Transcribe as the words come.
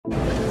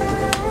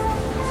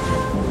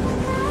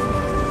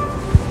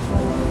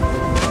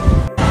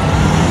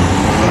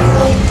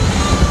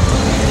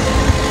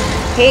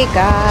Hey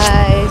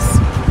guys,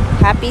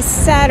 happy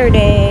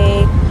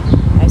Saturday.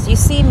 As you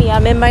see me,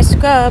 I'm in my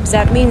scrubs.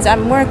 That means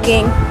I'm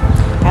working.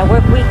 I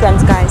work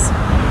weekends, guys.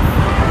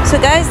 So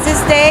guys,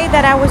 this day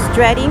that I was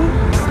dreading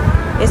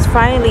is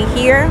finally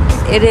here.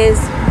 It is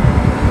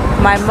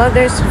my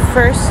mother's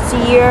first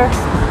year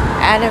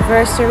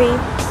anniversary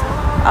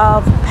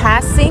of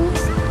passing.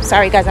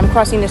 Sorry guys, I'm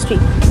crossing the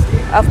street.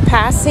 Of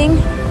passing.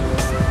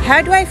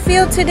 How do I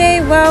feel today?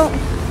 Well,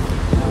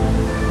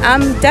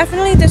 I'm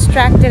definitely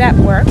distracted at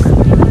work,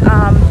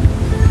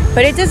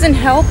 but it doesn't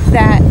help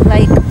that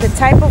like the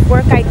type of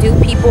work I do,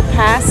 people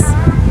pass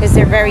because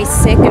they're very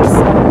sick, and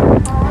so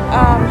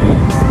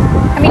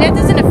I mean, that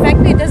doesn't affect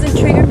me, it doesn't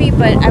trigger me.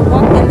 But I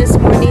walked in this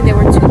morning, there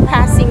were 2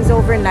 passings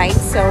overnight,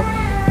 so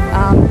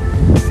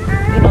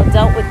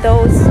dealt with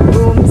those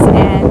rooms,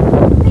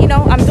 and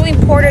I'm doing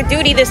porter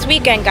duty this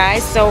weekend,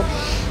 guys. So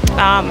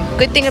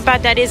good thing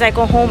about that is I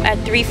go home at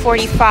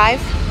 3:45.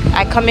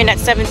 I come in at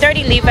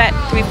 7:30, leave at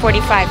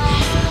 3:45.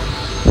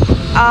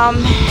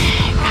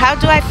 How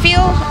do I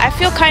feel? I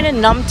feel kind of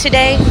numb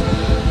today.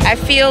 I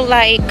feel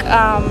like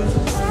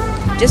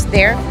just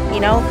there,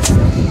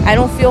 I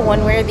don't feel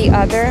one way or the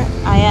other.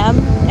 I am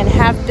and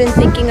have been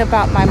thinking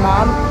about my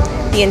mom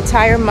the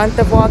entire month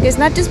of August,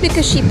 not just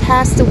because she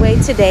passed away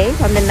today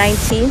on the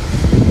 19th,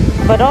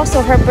 but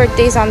also her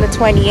birthday's on the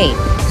 28th.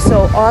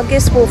 So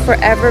August will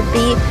forever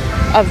be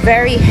a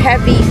very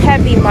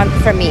heavy month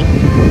for me.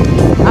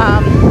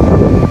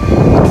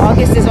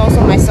 August is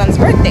also my son's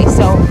birthday,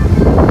 so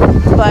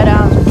but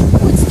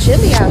it's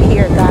chilly out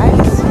here,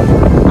 guys.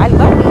 I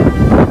love it.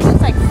 It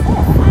feels like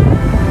fall.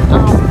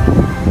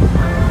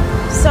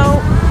 So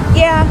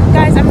yeah,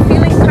 guys, I'm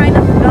feeling kind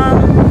of numb.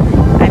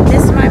 I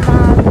miss my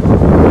mom.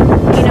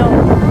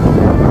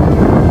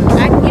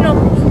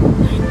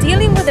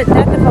 Dealing with the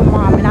death of a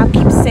mom, and I'll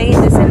keep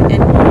saying this, and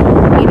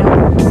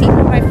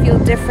people might feel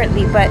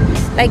differently, but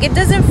like it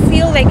doesn't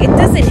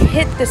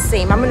hit the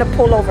same. I'm gonna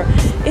pull over.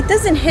 It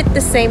doesn't hit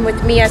the same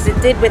with me as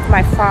it did with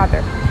my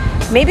father.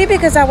 Maybe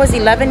because I was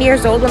 11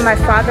 years old when my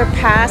father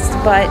passed,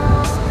 but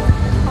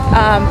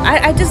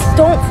I just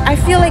don't. I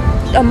feel like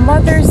a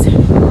mother's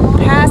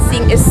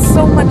passing is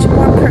so much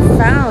more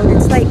profound.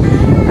 It's like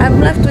I'm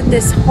left with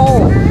this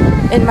hole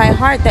in my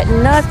heart that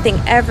nothing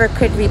ever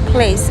could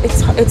replace.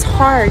 It's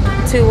hard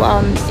to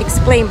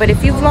explain, but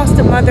if you've lost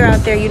a mother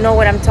out there, you know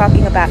what I'm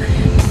talking about.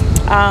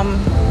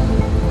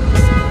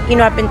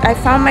 I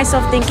found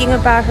myself thinking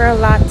about her a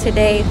lot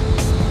today.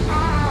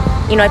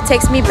 It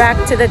takes me back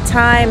to the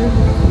time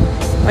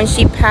when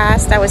she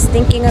passed. I was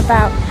thinking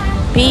about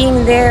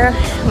being there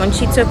when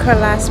she took her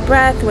last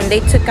breath, when they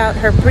took out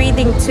her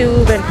breathing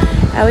tube, and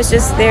I was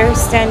just there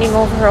standing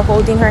over her,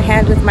 holding her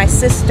hand with my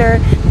sister,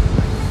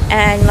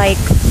 and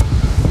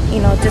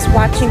just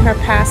watching her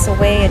pass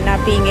away and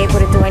not being able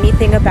to do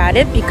anything about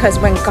it, because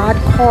when God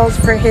calls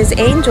for his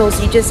angels,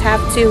 you just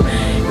have to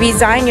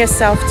resign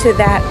yourself to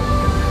that.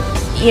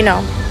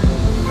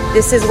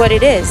 This is what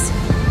it is.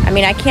 I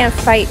mean, I can't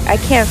fight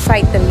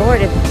the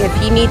Lord. If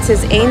he needs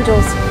his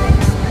angels,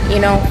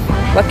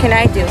 what can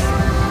I do?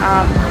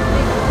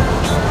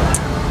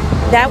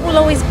 That will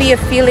always be a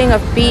feeling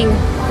of being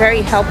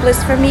very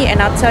helpless for me,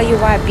 and I'll tell you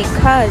why.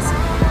 Because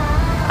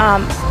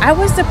I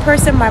was the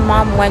person my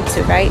mom went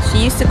to, right? She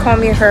used to call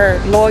me her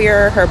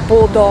lawyer, her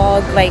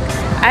bulldog. Like,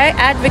 I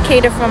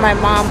advocated for my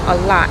mom a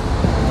lot.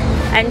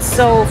 And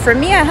so for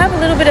me, I have a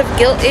little bit of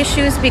guilt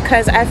issues,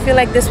 because I feel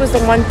like this was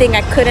the one thing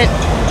I couldn't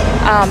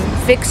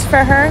fix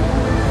for her.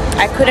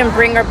 I couldn't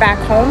bring her back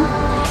home.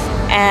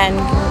 And,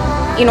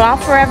 I'll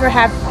forever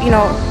have,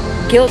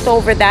 guilt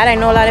over that. I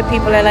know a lot of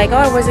people are like,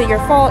 oh, was it your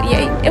fault?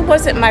 Yeah, it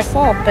wasn't my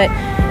fault, but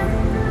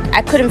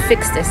I couldn't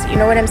fix this. You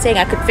know what I'm saying?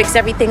 I could fix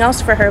everything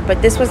else for her,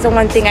 but this was the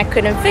one thing I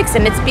couldn't fix,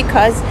 and it's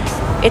because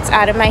it's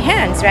out of my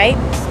hands, right?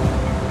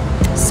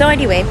 So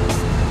anyway,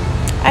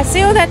 I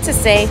say all that to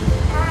say,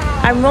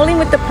 I'm rolling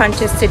with the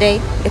punches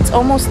today. It's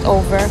almost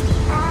over.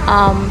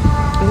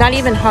 I'm not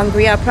even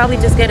hungry. I'll probably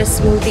just get a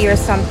smoothie or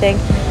something.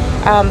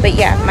 But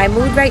yeah, my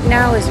mood right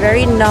now is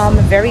very numb,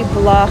 very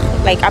blah.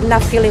 Like, I'm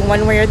not feeling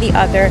one way or the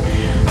other.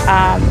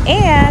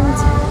 And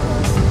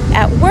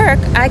at work,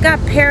 I got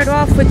paired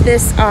off with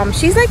this.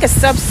 She's like a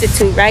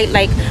substitute, right?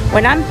 Like,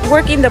 when I'm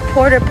working the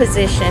porter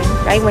position,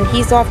 right? When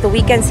he's off, the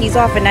weekends he's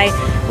off, and I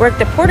work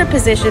the porter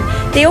position,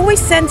 they always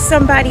send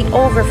somebody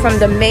over from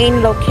the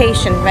main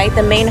location, right?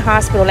 The main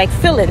hospital, like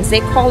fill-ins.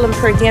 They call them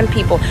per diem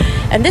people.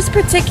 And this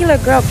particular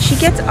girl, she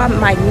gets on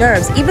my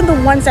nerves, even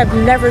the ones I've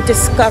never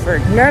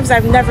discovered, nerves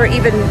I've never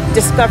even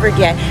discovered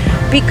yet,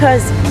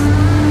 because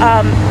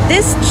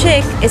this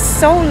chick is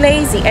so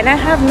lazy, and I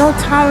have no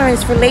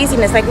tolerance for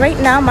laziness. Like, right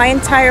now, my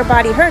entire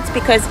body hurts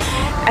because,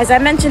 as I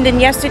mentioned in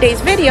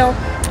yesterday's video,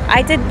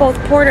 I did both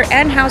porter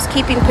and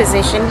housekeeping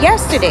position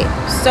yesterday.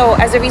 So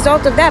as a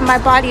result of that, my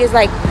body is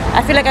like,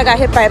 I feel like I got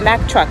hit by a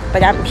Mack truck,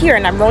 but I'm here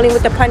and I'm rolling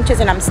with the punches,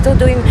 and I'm still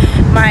doing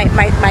my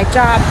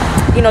job,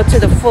 to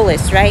the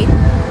fullest, right?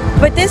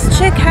 But this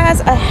chick has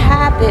a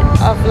habit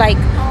of like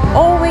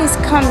always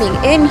coming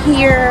in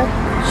here.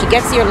 She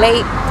gets here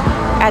late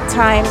at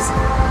times.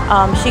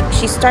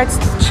 She starts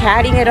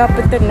chatting it up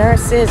with the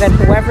nurses and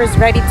whoever's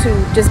ready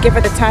to just give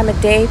her the time of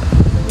day.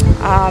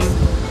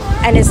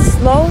 And it's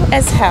slow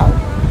as hell.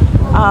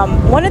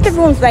 One of the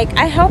rooms, like,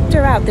 I helped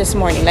her out this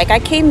morning. Like, I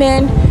came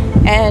in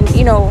and,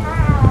 you know,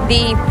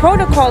 the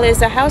protocol is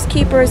the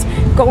housekeepers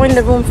go in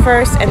the room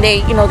first and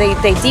they, you know,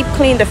 they deep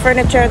clean the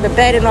furniture, the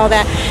bed and all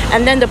that.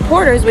 And then the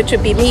porters, which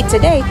would be me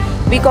today,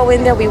 we go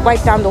in there, we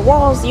wipe down the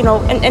walls, you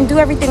know, and do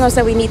everything else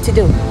that we need to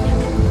do.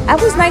 I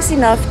was nice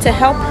enough to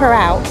help her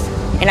out,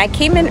 and I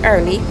came in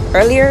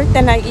earlier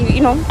than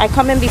I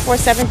come in before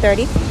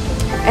 7:30.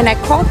 And I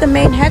called the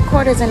main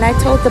headquarters and I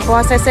told the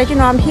boss, I said, you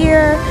know, I'm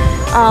here.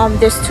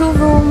 There's 2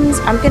 rooms.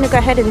 I'm going to go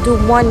ahead and do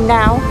one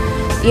now,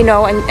 you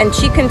know, and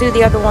she can do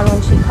the other one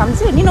when she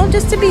comes in, you know,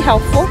 just to be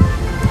helpful.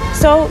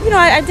 So, you know,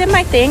 I did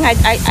my thing.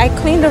 I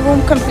cleaned the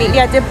room completely.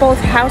 I did both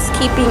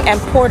housekeeping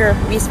and porter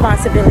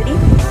responsibility.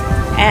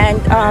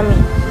 And,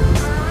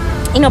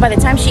 you know, by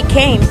the time she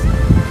came,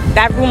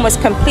 that room was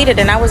completed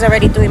and I was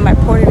already doing my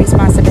porter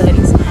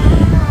responsibilities.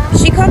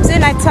 She comes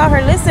in, I tell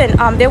her, listen,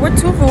 there were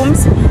 2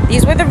 rooms.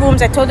 These were the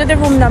rooms. I told her the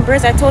room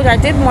numbers. I told her I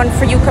did one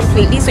for you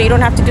completely, so you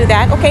don't have to do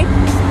that. Okay,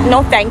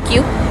 no thank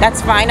you.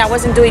 That's fine. I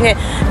wasn't doing it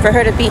for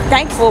her to be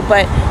thankful,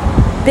 but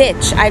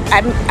bitch,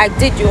 I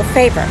did you a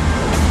favor.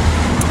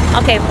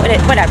 Okay,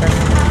 whatever.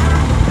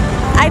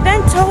 I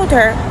then told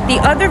her the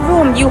other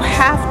room you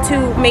have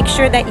to make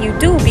sure that you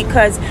do,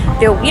 because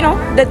you know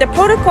the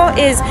protocol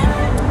is,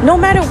 no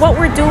matter what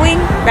we're doing,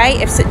 right?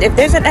 If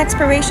there's an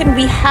expiration,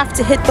 we have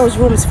to hit those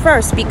rooms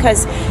first,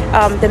 because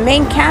the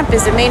main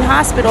campus, the main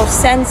hospital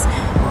sends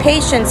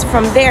patients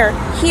from there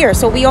here.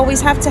 So we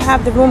always have to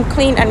have the room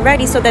clean and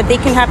ready so that they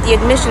can have the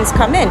admissions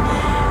come in.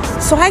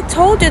 So I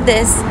told her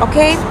this,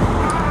 okay?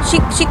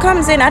 She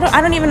comes in. I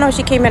don't even know if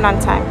she came in on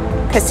time,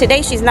 because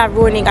today she's not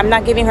ruining. I'm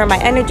not giving her my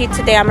energy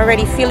today. I'm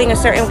already feeling a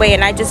certain way,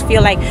 and I just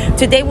feel like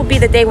today will be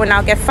the day when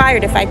I'll get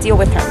fired if I deal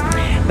with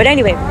her. But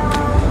anyway.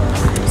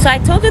 So I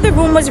told her the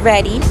room was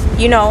ready,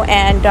 you know,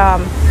 and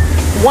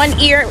one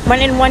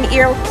in one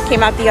ear,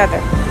 came out the other.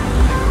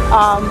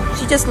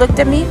 She just looked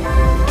at me,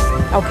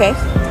 okay,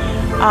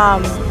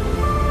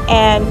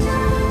 and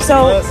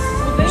so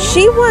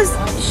she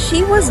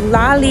was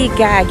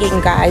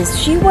lollygagging, guys.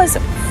 She was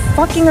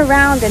fucking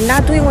around and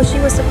not doing what she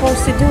was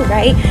supposed to do,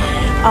 right?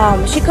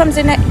 She comes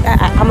in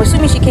I'm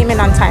assuming she came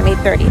in on time,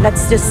 8:30.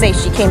 Let's just say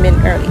she came in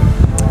early.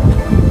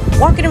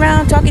 Walking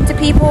around, talking to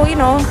people, you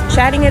know,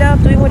 chatting it up,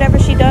 doing whatever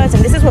she does.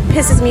 And this is what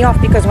pisses me off,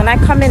 because when I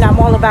come in, I'm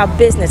all about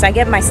business. I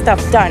get my stuff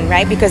done,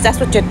 right? Because that's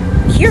what you're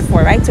here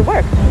for, right? To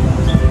work.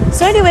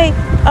 So anyway,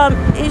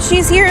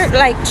 she's here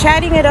like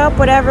chatting it up,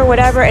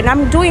 whatever. And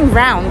I'm doing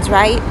rounds,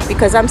 right?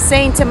 Because I'm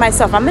saying to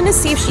myself, I'm going to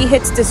see if she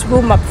hits this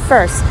room up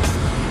first.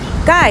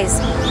 Guys,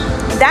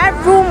 that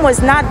room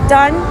was not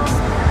done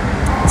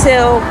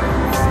till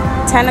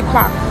 10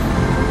 o'clock,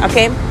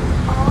 okay?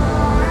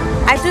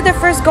 I do the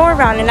first go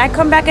around and I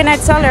come back and I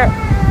tell her,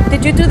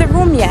 did you do the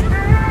room yet?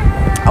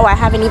 Oh, I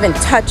haven't even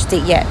touched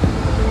it yet.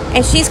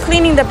 And she's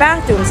cleaning the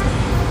bathrooms.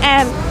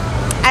 And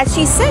as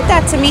she said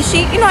that to me,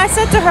 I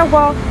said to her,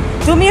 well,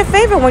 do me a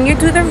favor, when you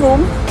do the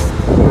room,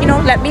 you know,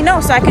 let me know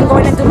so I can go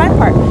in and do my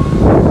part.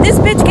 This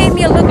bitch gave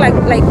me a look like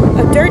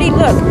a dirty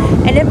look.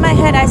 And in my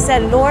head I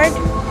said, Lord,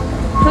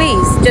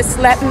 please just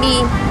let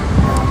me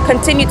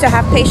continue to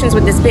have patience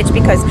with this bitch,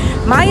 because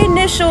my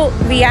initial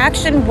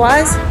reaction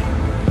was,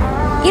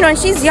 you know, and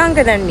she's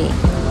younger than me.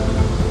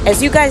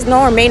 As you guys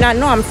know or may not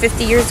know, I'm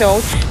 50 years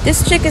old.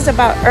 This chick is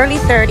about early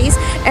 30s.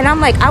 And I'm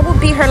like, I will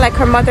be her like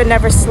her mother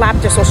never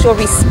slapped her, so she'll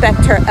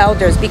respect her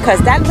elders. Because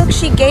that look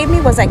she gave me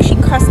was like she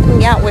cussed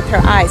me out with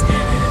her eyes.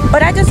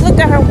 But I just looked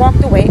at her and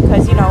walked away,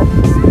 because, you know,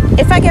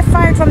 if I get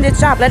fired from this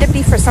job, let it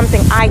be for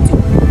something I do.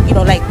 You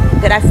know, like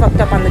that I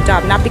fucked up on the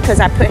job, not because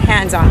I put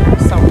hands on her.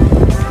 So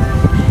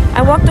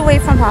I walked away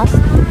from her.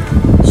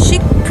 She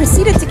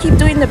proceeded to keep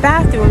doing the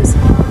bathrooms,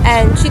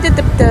 and she did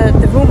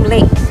the room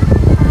late.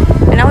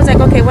 And I was like,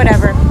 okay,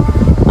 whatever.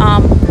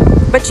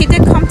 But she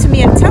did come to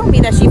me and tell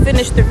me that she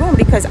finished the room,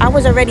 because I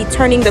was already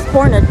turning the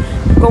corner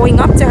going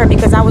up to her,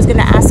 because I was going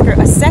to ask her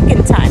a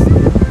second time.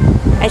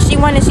 And she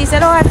went and she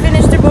said, oh, I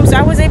finished the room. So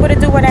I was able to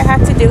do what I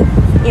had to do,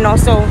 you know,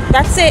 so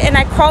that's it. And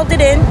I called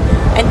it in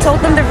and told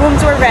them the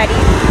rooms were ready.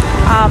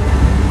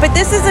 But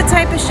this is the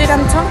type of shit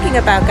I'm talking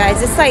about,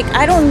 guys. It's like,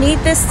 I don't need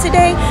this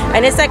today.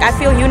 And it's like, I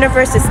feel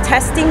universe is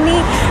testing me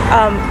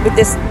with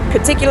this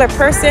particular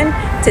person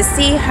to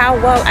see how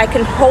well I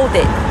can hold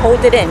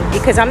it in.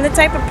 Because I'm the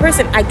type of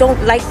person, I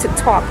don't like to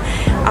talk.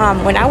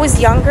 When I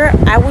was younger,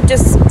 I would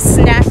just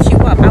snatch you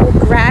up. I would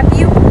grab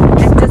you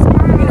and just,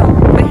 you know,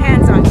 put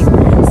hands on you.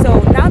 So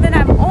now that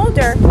I'm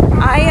older,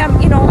 I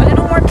am, you know, a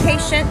little more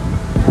patient.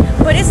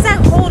 But it's that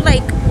whole,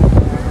 like,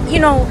 you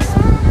know,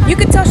 you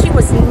could tell she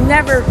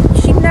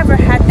never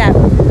had that,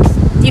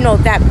 you know,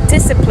 that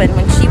discipline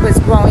when she was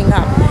growing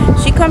up.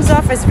 She comes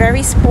off as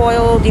very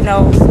spoiled, you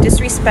know,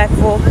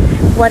 disrespectful,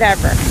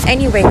 whatever.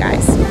 Anyway,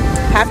 guys,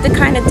 have the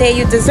kind of day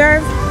you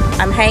deserve.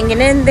 I'm hanging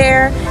in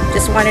there.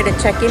 Just wanted to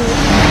check in with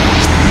you.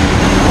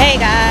 Hey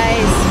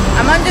guys,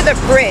 I'm under the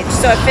bridge,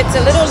 so if it's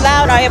a little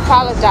loud, I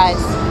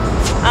apologize.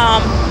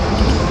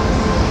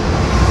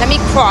 Let me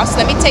cross.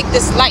 Let me take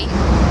this light.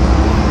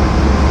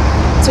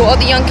 To all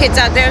the young kids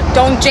out there,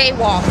 don't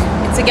jaywalk.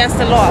 It's against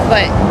the law,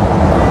 but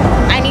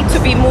I need to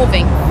be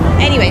moving.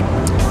 Anyway,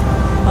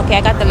 okay,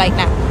 I got the light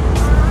now.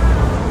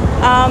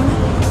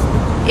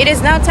 It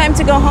is now time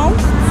to go home.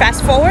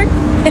 Fast forward.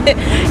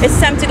 It's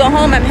time to go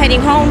home. I'm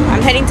heading home.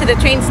 I'm heading to the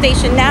train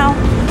station now.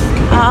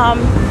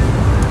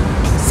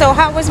 So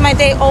how was my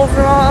day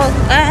overall?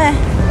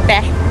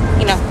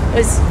 You know,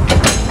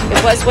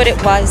 it was what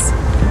it was.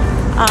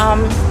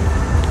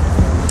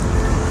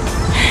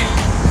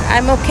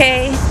 I'm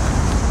okay.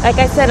 Like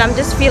I said, I'm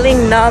just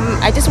feeling numb.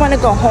 I just want to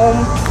go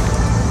home.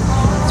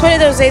 It's one of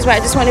those days where I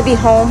just want to be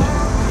home.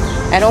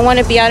 I don't want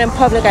to be out in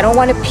public. I don't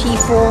want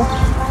people.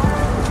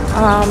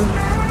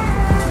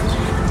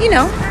 You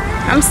know,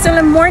 I'm still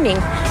in mourning.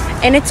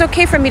 And it's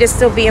okay for me to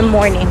still be in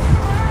mourning.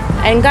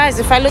 And guys,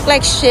 if I look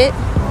like shit,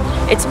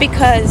 it's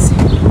because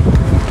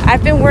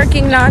I've been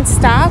working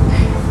non-stop.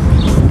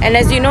 And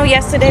as you know,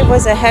 yesterday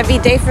was a heavy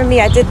day for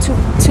me. I did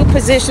two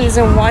positions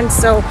in one.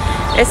 So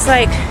it's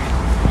like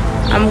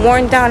I'm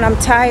worn down. I'm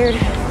tired.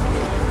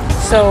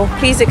 So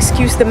please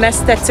excuse the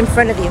mess that's in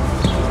front of you.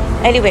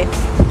 Anyway,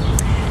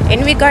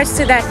 in regards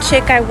to that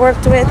chick I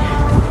worked with,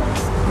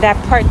 that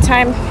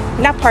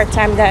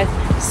that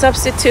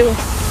substitute,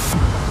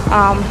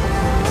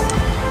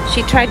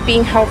 she tried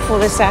being helpful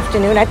this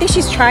afternoon. I think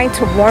she's trying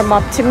to warm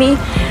up to me,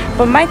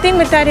 but my thing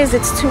with that is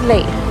it's too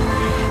late,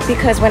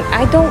 because when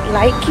I don't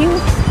like you,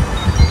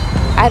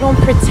 I don't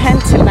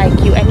pretend to like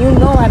you, and you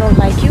know I don't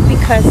like you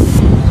because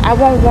I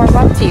won't warm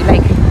up to you.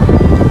 Like,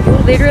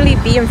 you'll literally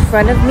be in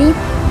front of me,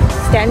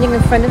 standing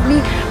in front of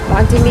me,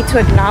 wanting me to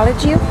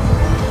acknowledge you,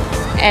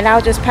 and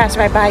I'll just pass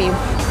right by you.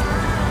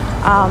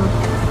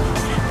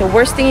 The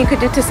worst thing you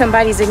could do to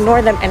somebody is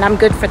ignore them, and I'm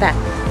good for that,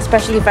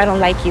 especially if I don't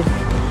like you.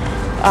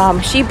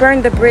 She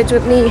burned the bridge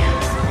with me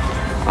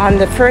on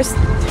the first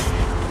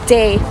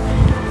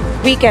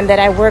weekend that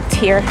I worked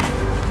here.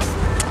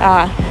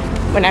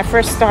 When I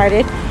first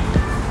started,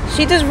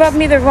 she just rubbed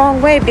me the wrong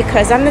way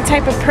because I'm the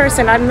type of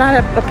person, I'm not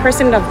a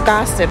person of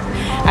gossip.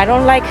 I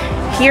don't like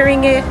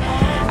hearing it.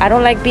 I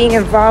don't like being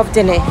involved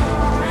in it.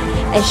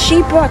 And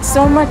she brought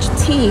so much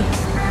tea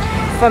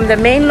from the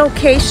main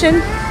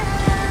location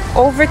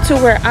over to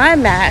where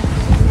I'm at,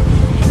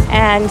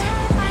 and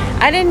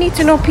I didn't need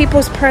to know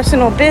people's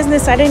personal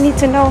business. I didn't need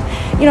to know,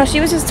 you know,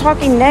 she was just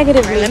talking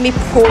negatively. Let me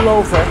pull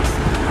over.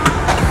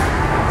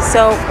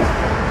 So,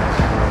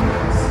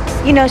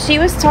 you know, she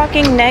was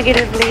talking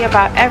negatively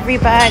about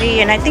everybody,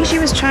 and I think she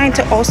was trying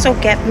to also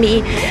get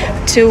me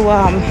to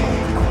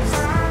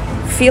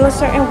feel a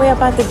certain way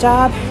about the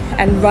job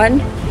and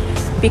run,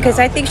 because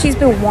I think she's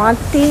been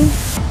wanting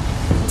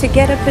to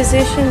get a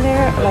position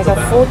there, like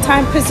a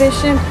full-time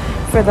position,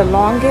 for the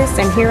longest.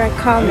 And here I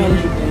come, and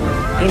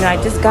you know,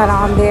 I just got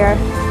on there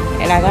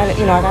and I got,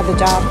 you know, I got the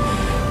job.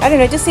 I don't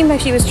know, it just seemed like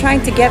she was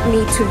trying to get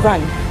me to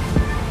run,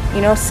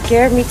 you know,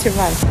 scare me to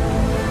run.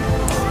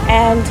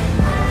 And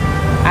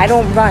I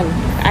don't run.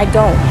 I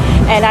don't.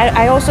 And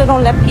I also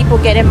don't let people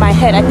get in my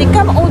head. I think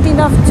I'm old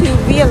enough to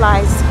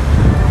realize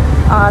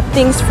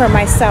things for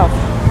myself.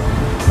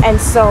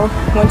 And so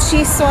when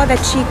she saw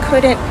that she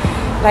couldn't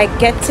like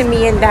get to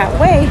me in that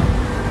way,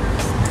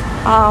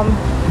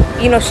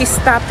 you know, she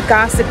stopped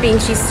gossiping.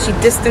 She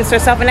distanced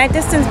herself, and I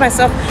distanced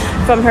myself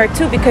from her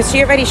too, because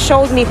she already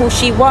showed me who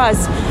she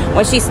was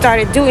when she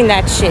started doing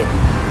that shit.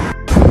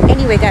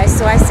 Anyway, guys,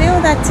 so I say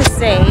all that to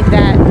say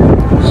that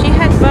she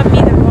had rubbed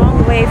me the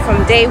wrong way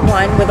from day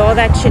one with all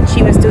that shit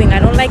she was doing. I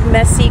don't like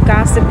messy,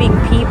 gossiping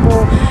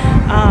people.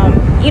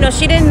 You know,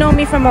 she didn't know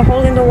me from a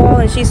hole in the wall,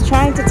 and she's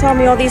trying to tell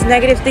me all these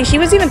negative things. She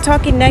was even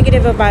talking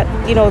negative about,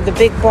 you know, the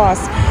big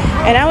boss.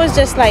 And I was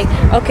just like,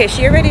 okay,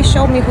 she already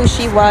showed me who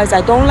she was.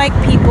 I don't like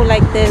people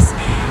like this.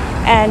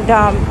 And,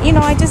 you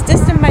know, I just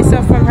distanced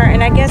myself from her.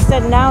 And I guess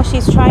that now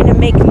she's trying to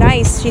make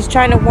nice. She's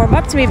trying to warm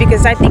up to me,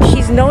 because I think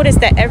she's noticed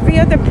that every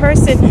other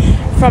person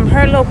from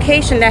her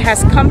location that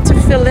has come to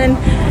fill in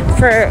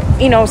for,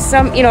 you know,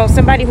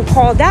 somebody who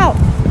called out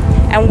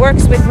and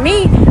works with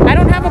me, I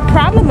don't have a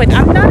problem with.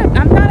 I'm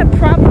not a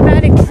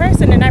problematic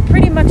person, and I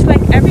pretty much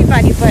like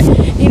everybody. But,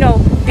 you know,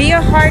 be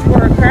a hard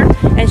worker,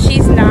 and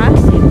she's not,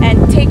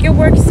 and take your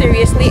work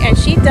seriously, and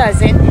she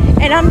doesn't.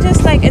 And I'm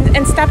just like,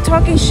 and stop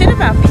talking shit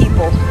about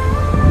people.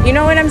 You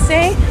know what I'm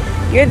saying?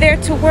 You're there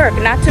to work,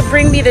 not to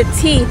bring me the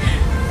tea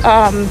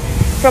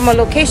from a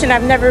location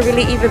I've never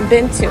really even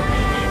been to,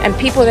 and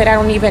people that I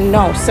don't even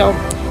know. So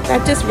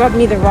that just rubbed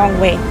me the wrong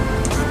way.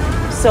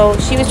 So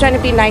she was trying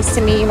to be nice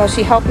to me. You know,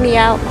 she helped me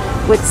out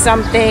with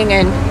something,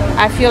 and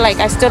I feel like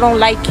I still don't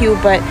like you,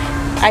 but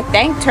I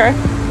thanked her.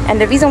 And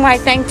the reason why I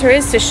thanked her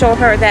is to show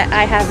her that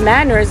I have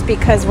manners,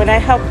 because when I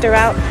helped her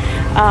out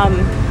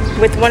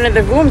with one of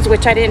the rooms,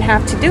 which I didn't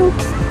have to do,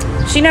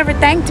 she never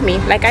thanked me.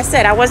 Like I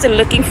said, I wasn't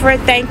looking for a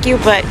thank you,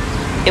 but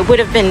it would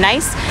have been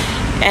nice.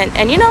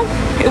 And you know,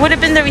 it would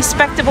have been the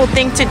respectable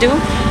thing to do.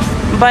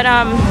 But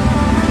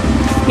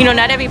you know,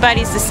 not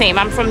everybody's the same.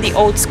 I'm from the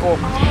old school.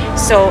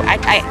 So I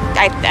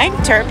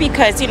thanked her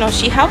because, you know,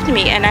 she helped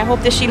me, and I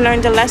hope that she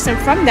learned a lesson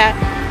from that,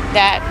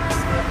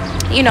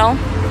 you know,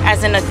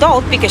 as an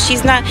adult, because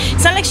it's not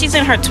like she's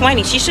in her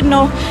 20s. She should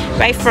know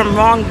right from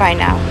wrong by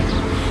now.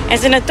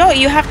 As an adult,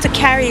 you have to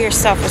carry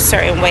yourself a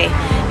certain way.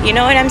 You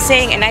know what I'm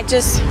saying? And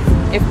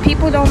if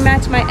people don't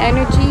match my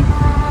energy,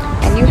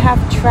 and you have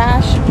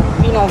trash,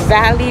 you know,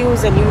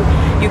 values, and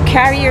you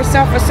carry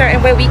yourself a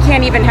certain way, we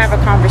can't even have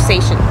a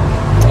conversation.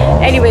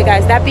 Anyway,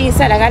 guys, that being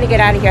said, I gotta get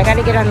out of here. I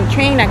gotta get on the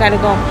train. I gotta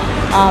go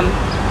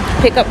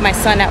pick up my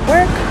son at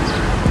work,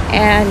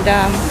 and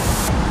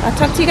I'll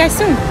talk to you guys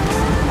soon.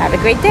 Have a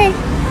great day.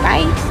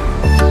 Bye.